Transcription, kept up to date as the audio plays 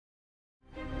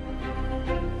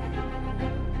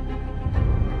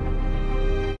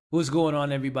What's going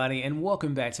on, everybody, and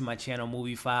welcome back to my channel,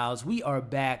 Movie Files. We are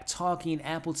back talking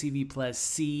Apple TV Plus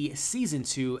C Season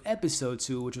 2, Episode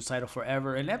 2, which was titled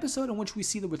Forever, an episode in which we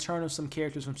see the return of some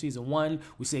characters from Season 1,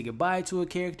 we say goodbye to a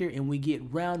character, and we get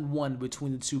round 1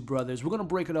 between the two brothers. We're going to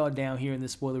break it all down here in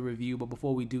this spoiler review, but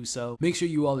before we do so, make sure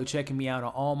you all are checking me out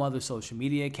on all my other social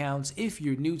media accounts. If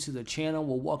you're new to the channel,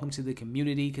 well, welcome to the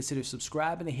community. Consider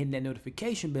subscribing and hitting that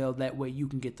notification bell. That way you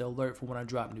can get the alert for when I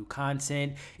drop new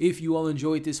content. If you all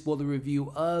enjoyed this spoiler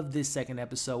review of this second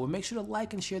episode, well, make sure to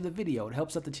like and share the video. It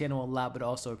helps out the channel a lot, but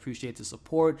also appreciate the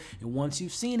support. And once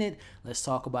you've seen it, let's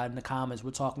talk about it in the comments.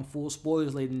 We're talking full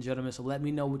spoilers, ladies and gentlemen, so let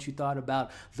me know what you thought about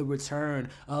the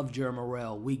return of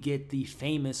Jerlamarel. We get the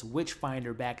famous witch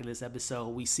finder back in this episode.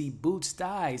 We see Boots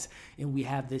dies, and we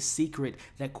have this secret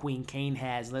that Queen Kane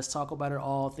has. Let's talk about it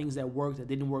all, things that worked, that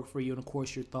didn't work for you, and of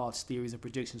course your thoughts, theories, and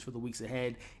predictions for the weeks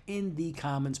ahead in the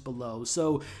comments below.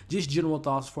 So just general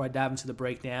thoughts before I dive into the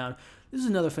breakdown. This is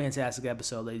another fantastic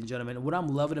episode, ladies and gentlemen. And what I'm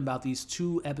loving about these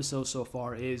two episodes so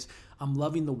far is I'm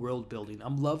loving the world building.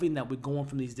 I'm loving that we're going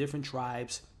from these different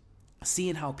tribes,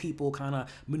 seeing how people kind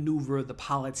of maneuver the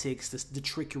politics, the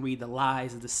trickery, the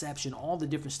lies, the deception, all the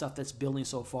different stuff that's building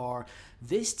so far.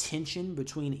 This tension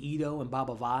between Ito and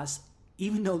Baba Voss,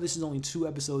 even though this is only 2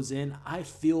 episodes in, I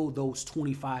feel those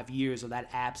 25 years of that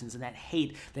absence and that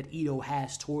hate that Ito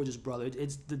has towards his brother.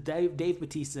 It's the Dave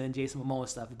Bautista and Jason Momoa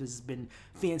stuff. This has been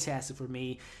fantastic for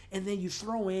me. And then you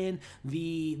throw in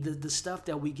the stuff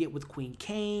that we get with Queen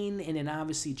Kane, and then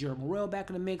obviously Jerlamarel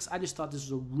back in the mix. I just thought this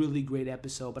was a really great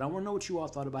episode, but I want to know what you all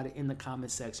thought about it in the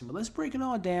comment section. But let's break it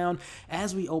all down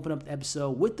as we open up the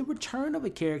episode with the return of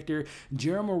a character,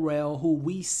 Jerlamarel, who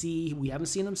we haven't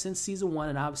seen him since season 1,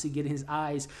 and obviously getting his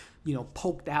eyes,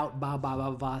 poked out by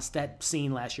Baba Voss. That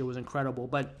scene last year was incredible,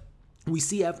 but we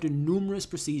see after numerous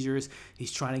procedures,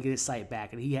 he's trying to get his sight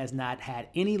back, and he has not had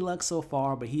any luck so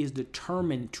far, but he is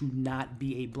determined to not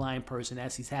be a blind person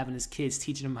as he's having his kids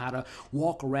teaching him how to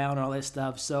walk around and all that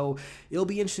stuff. So it'll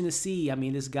be interesting to see. I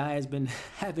mean, this guy has been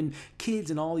having kids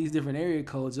in all these different area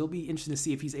codes. It'll be interesting to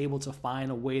see if he's able to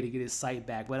find a way to get his sight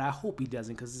back, but I hope he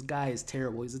doesn't, because this guy is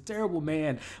terrible. He's a terrible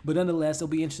man, but nonetheless, it'll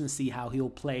be interesting to see how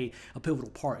he'll play a pivotal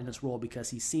part in this role,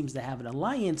 because he seems to have an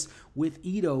alliance with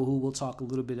Ito, who we'll talk a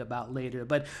little bit about later.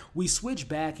 But we switch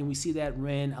back and we see that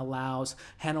Ren allows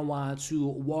Hanawa to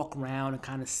walk around and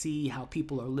kind of see how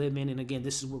people are living. And again,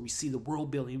 this is where we see the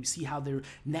world building. We see how they're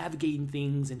navigating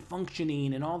things and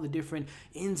functioning and all the different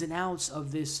ins and outs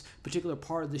of this particular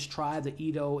part of this tribe that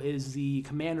Ito is the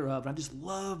commander of. And I just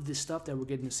love this stuff that we're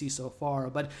getting to see so far.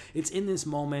 But it's in this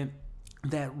moment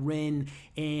that Ren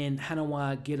and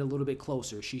Hanawa get a little bit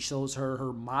closer. She shows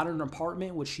her modern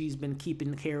apartment, which she's been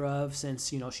keeping care of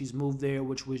since, she's moved there,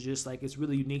 which was just like, it's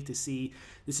really unique to see.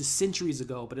 This is centuries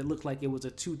ago, but it looked like it was a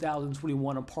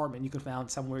 2021 apartment you could find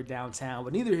somewhere downtown.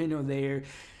 But neither here nor there.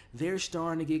 They're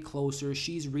starting to get closer.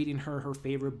 She's reading her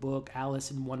favorite book,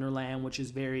 Alice in Wonderland, which is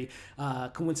very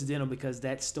coincidental, because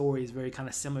that story is very kind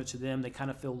of similar to them. They kind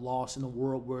of feel lost in a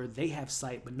world where they have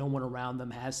sight, but no one around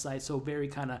them has sight. So very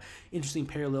kind of interesting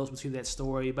parallels between that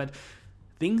story. But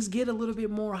things get a little bit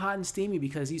more hot and steamy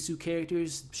because these two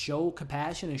characters show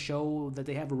compassion and show that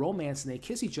they have a romance, and they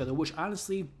kiss each other, which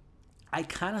honestly, I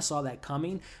kind of saw that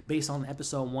coming based on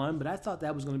episode 1, but I thought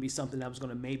that was going to be something that was going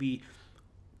to maybe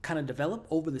kind of develop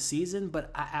over the season. But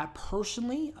I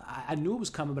personally, I knew it was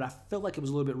coming, but I felt like it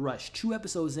was a little bit rushed. 2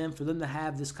 episodes in, for them to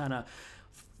have this kind of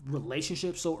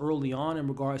relationship so early on, in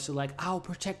regards to like, I'll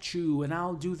protect you and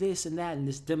I'll do this and that, and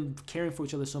this them caring for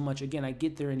each other so much. Again, I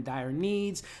get they're in dire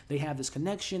needs, they have this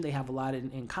connection, they have a lot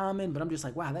in common, but I'm just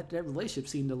like, wow, that relationship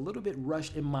seemed a little bit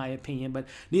rushed in my opinion. But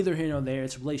neither here nor there.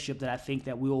 It's a relationship that I think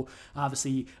that we'll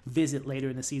obviously visit later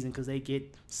in the season, because they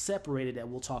get separated, that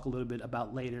we'll talk a little bit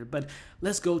about later. But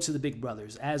let's go to the big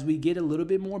brothers as we get a little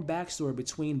bit more backstory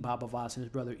between Baba Voss and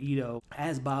his brother Ito,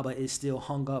 as Baba is still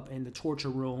hung up in the torture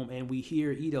room, and we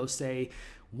hear Ito say,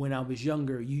 when I was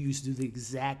younger, you used to do the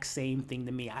exact same thing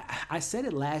to me. I said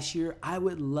it last year. I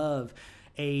would love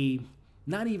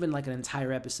not even like an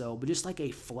entire episode, but just like a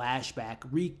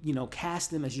flashback,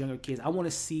 cast them as younger kids. I want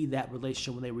to see that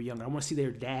relationship when they were younger. I want to see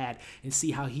their dad and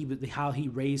see how he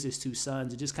raised his 2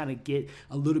 sons, and just kind of get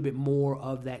a little bit more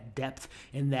of that depth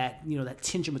and that, that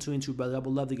tension between 2 brothers. I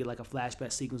would love to get like a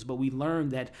flashback sequence. But we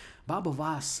learned that Baba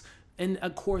Voss, and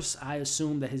of course I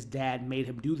assume that his dad made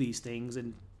him do these things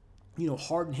and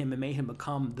hardened him and made him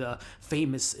become the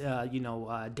famous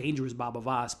dangerous Baba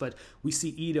Voss. But we see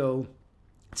Ito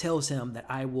tells him that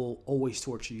I will always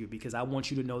torture you because I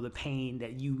want you to know the pain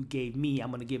that you gave me. I'm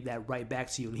going to give that right back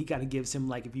to you. And he kind of gives him,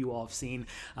 like, if you all have seen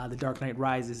The Dark Knight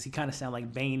Rises, he kind of sounded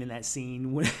like Bane in that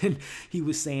scene when he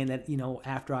was saying that, you know,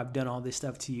 after I've done all this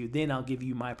stuff to you, then I'll give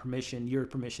you my permission, your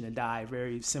permission to die.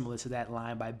 Very similar to that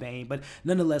line by Bane. But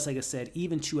nonetheless, like I said,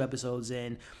 even 2 episodes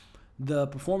in, the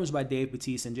performance by Dave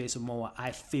Bautista and Jason Momoa,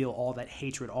 I feel all that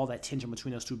hatred, all that tension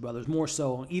between those 2 brothers, more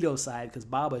so on Ito's side, because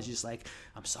Baba is just like,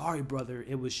 I'm sorry, brother.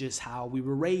 It was just how we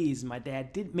were raised. My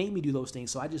dad didn't make me do those things.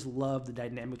 So I just love the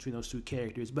dynamic between those 2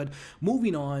 characters. But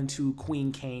moving on to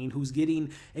Queen Kane, who's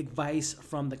getting advice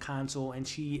from the consul, and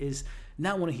she is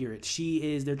not want to hear it.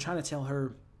 They're trying to tell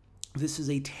her, this is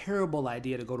a terrible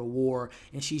idea to go to war,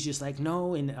 and she's just like,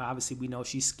 no. And obviously we know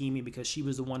she's scheming because she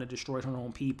was the one that destroyed her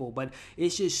own people. But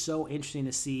it's just so interesting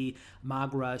to see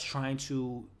Magra trying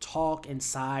to talk and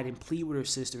side and plead with her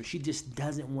sister. She just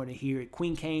doesn't want to hear it.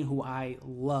 Queen Kane, who I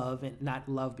love, and not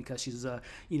love because she's a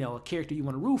character you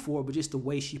want to root for, but just the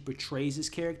way she portrays this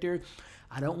character.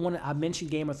 I mentioned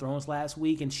Game of Thrones last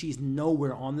week, and she's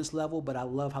nowhere on this level, but I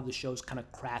love how the show's kind of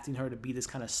crafting her to be this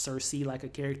kind of Cersei-like a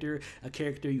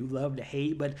character you love to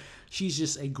hate, but she's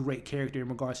just a great character in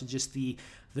regards to just the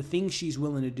things she's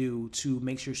willing to do to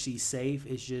make sure she's safe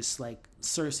is just like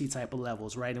Cersei type of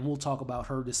levels, right? And we'll talk about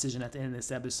her decision at the end of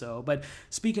this episode. But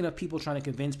speaking of people trying to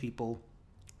convince people,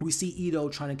 we see Ito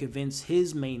trying to convince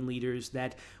his main leaders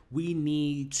that we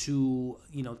need to,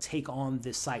 take on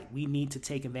this sight. We need to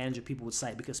take advantage of people with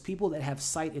sight, because people that have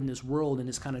sight in this world, in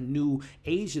this kind of new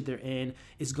age that they're in,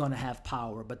 is going to have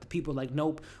power. But the people like,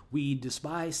 nope, we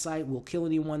despise sight. We'll kill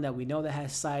anyone that we know that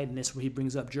has sight. And that's where he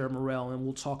brings up Jerlamarel, and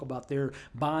we'll talk about their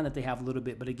bond that they have a little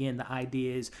bit. But again, the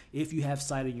idea is if you have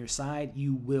sight on your side,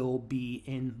 you will be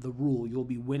in the rule. You'll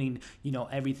be winning,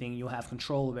 everything. You'll have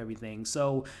control of everything.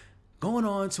 So going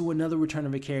on to another return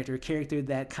of a character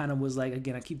that kind of was like,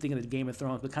 again, I keep thinking of Game of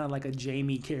Thrones, but kind of like a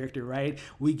Jaime character, right?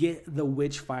 We get the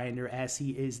Witchfinder, as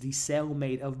he is the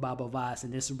cellmate of Baba Voss,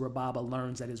 and this is where Baba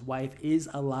learns that his wife is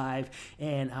alive,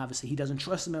 and obviously he doesn't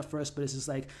trust him at first, but it's just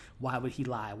like, why would he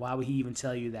lie? Why would he even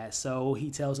tell you that? So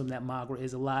he tells him that Magra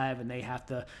is alive, and they have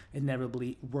to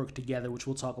inevitably work together, which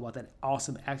we'll talk about that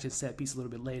awesome action set piece a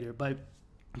little bit later. But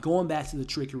going back to the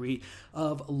trickery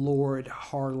of Lord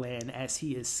Harlan as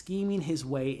he is scheming his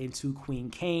way into Queen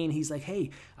Kane, he's like, hey,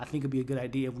 I think it'd be a good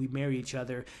idea if we marry each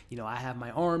other. I have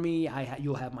my army,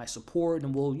 you'll have my support,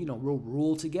 and we'll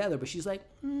rule together. But she's like,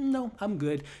 no, I'm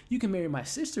good. You can marry my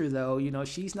sister, though.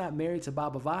 She's not married to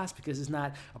Baba Voss because it's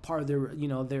not a part of their,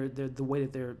 the way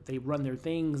that they run their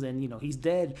things, and, he's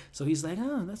dead. So he's like,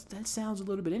 oh, that sounds a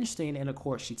little bit interesting. And of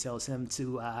course, she tells him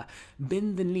to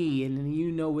bend the knee, and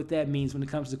you know what that means when it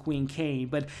comes to Queen Kane.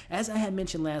 But as I had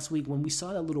mentioned last week, when we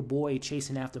saw that little boy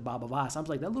chasing after Baba Voss, I was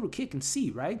like, that little kid can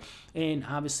see, right? And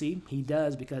obviously he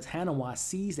does, because Hanawa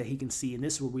sees that he can see, and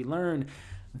this is where we learn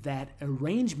that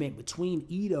arrangement between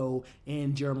Ito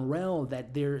and Jerlamarel,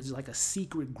 that there's like a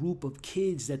secret group of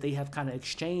kids that they have kind of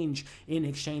exchanged in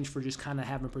exchange for just kind of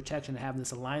having protection and having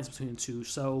this alliance between the two.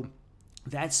 So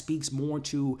that speaks more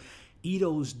to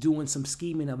Ito's doing some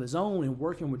scheming of his own and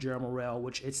working with Jerlamarel,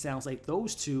 which it sounds like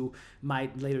those two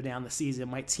might later down the season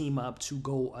might team up to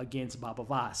go against Baba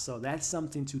Voss. So that's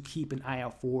something to keep an eye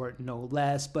out for, no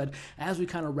less. But as we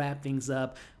kind of wrap things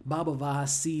up, Baba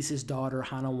Voss sees his daughter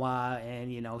Hanawa,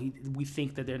 and we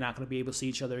think that they're not going to be able to see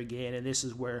each other again. And this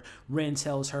is where Ren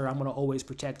tells her, I'm going to always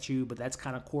protect you. But that's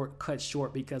kind of cut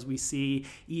short, because we see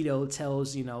Ito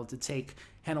tells to take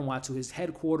Hanawa to his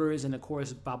headquarters, and of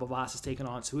course Baba Voss is taken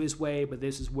on to his way. But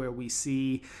this is where we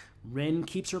see Ren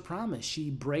keeps her promise. She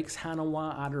breaks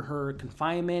Hanawa out of her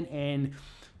confinement, and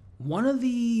one of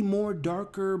the more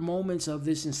darker moments of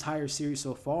this entire series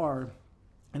so far,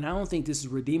 and I don't think this is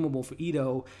redeemable for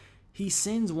Ito, he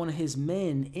sends one of his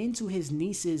men into his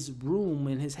niece's room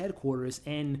in his headquarters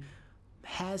and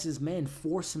has his men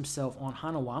force himself on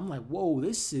Hanawa. I'm like, whoa,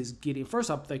 this is getting... First,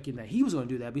 I'm thinking that he was going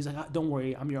to do that, but he's like, don't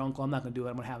worry, I'm your uncle, I'm not going to do it,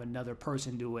 I'm going to have another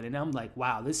person do it. And I'm like,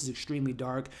 wow, this is extremely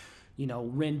dark.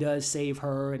 Ren does save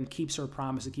her and keeps her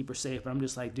promise to keep her safe, but I'm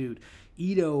just like, dude,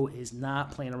 Ito is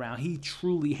not playing around. He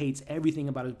truly hates everything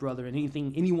about his brother and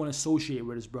anyone associated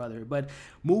with his brother. But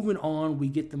moving on, we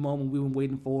get the moment we've been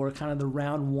waiting for, kind of the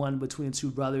round one between the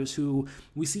two brothers, who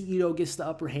we see Ito gets the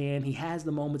upper hand. He has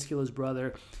the moment to kill his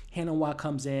brother. Hanawa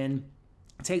comes in,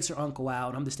 takes her uncle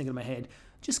out. I'm just thinking in my head,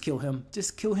 just kill him.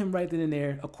 Just kill him right then and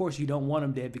there. Of course, you don't want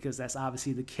him dead, because that's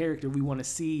obviously the character we want to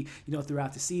see,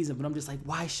 throughout the season. But I'm just like,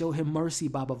 why show him mercy,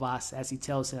 Baba Voss, as he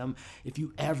tells him, if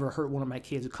you ever hurt one of my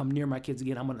kids or come near my kids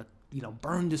again, I'm going to you know,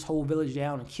 burn this whole village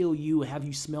down and kill you and have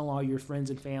you smell all your friends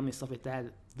and family and stuff like that.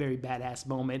 Very badass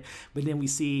moment. But then we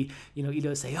see, you know,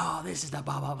 Ito say, oh, this is the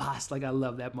Baba Voss. Like, I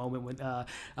love that moment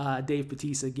when Dave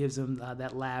Bautista gives him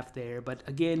that laugh there. But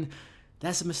again,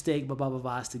 that's a mistake by Baba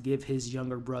Voss to give his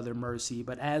younger brother mercy.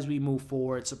 But as we move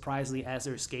forward, surprisingly, as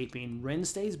they're escaping, Ren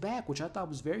stays back, which I thought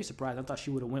was very surprising. I thought she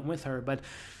would have went with her, but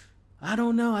I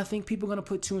don't know. I think people are going to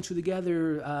put two and two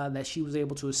together that she was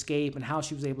able to escape and how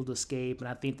she was able to escape. And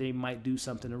I think they might do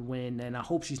something to win. And I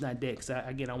hope she's not dead because,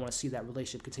 again, I want to see that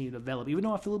relationship continue to develop. Even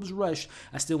though I feel it was rushed,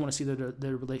 I still want to see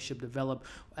their relationship develop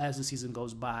as the season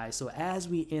goes by. So as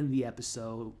we end the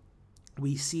episode,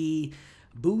 we see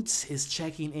Boots is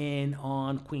checking in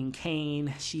on Queen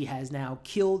Kane. She has now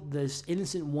killed this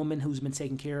innocent woman who's been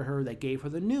taking care of her that gave her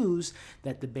the news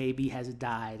that the baby has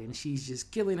died. And she's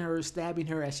just killing her, stabbing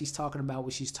her as she's talking about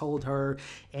what she's told her.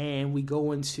 And we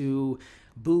go into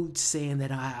Boots saying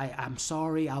that I'm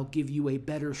sorry, I'll give you a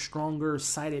better, stronger,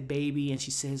 sighted baby. And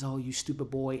she says, oh, you stupid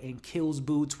boy, and kills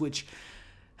Boots, which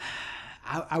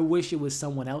I wish it was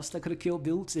someone else that could have killed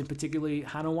Boots, and particularly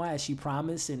Hanawa, as she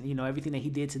promised, and, you know, everything that he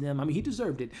did to them. I mean, he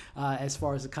deserved it as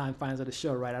far as the confines of the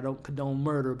show, right? I don't condone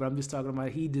murder, but I'm just talking about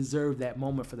he deserved that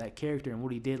moment for that character and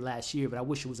what he did last year, but I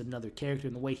wish it was another character,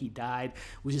 and the way he died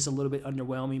was just a little bit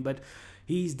underwhelming. But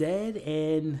he's dead,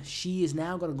 and she is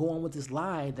now going to go on with this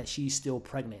lie that she's still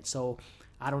pregnant. So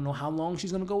I don't know how long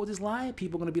she's going to go with this lie.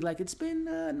 People are going to be like, it's been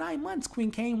 9 months,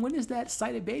 Queen Kane. When is that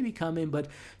sighted baby coming? But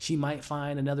she might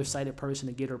find another sighted person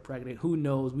to get her pregnant. Who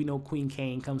knows? We know Queen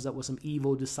Kane comes up with some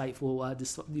evil, deceitful,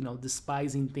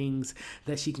 despising things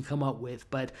that she can come up with.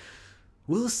 But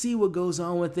we'll see what goes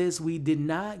on with this. We did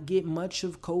not get much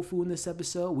of Kofu in this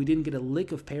episode. We didn't get a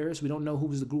lick of Paris. We don't know who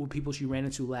was the group of people she ran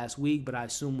into last week, but I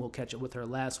assume we'll catch up with her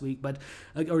last week,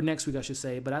 or next week, I should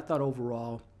say. But I thought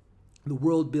overall, the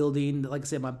world building, like I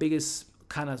said, my biggest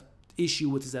kind of issue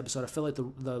with this episode, I feel like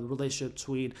the relationship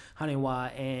between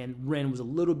Haniwa and Ren was a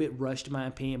little bit rushed in my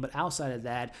opinion, but outside of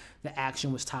that, the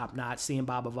action was top notch. Seeing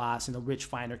Baba Voss and the rich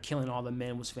finder killing all the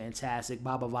men was fantastic.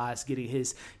 Baba Voss getting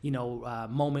his,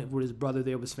 moment with his brother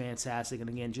there was fantastic. And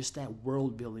again, just that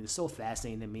world building is so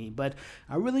fascinating to me. But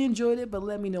I really enjoyed it. But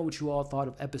let me know what you all thought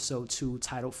of episode 2,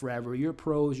 titled Forever. Your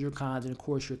pros, your cons, and of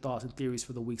course your thoughts and theories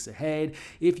for the weeks ahead.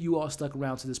 If you all stuck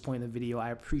around to this point in the video, I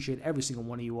appreciate every single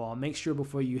one of you all. Make sure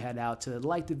before you head out to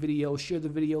like the video, share the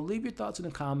video, leave your thoughts in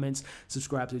the comments,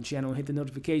 subscribe to the channel, and hit the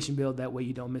notification bell. That way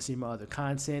you don't miss any of my other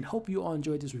content. Hope you all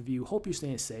enjoyed this review. Hope you're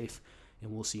staying safe, and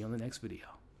we'll see you on the next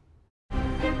video.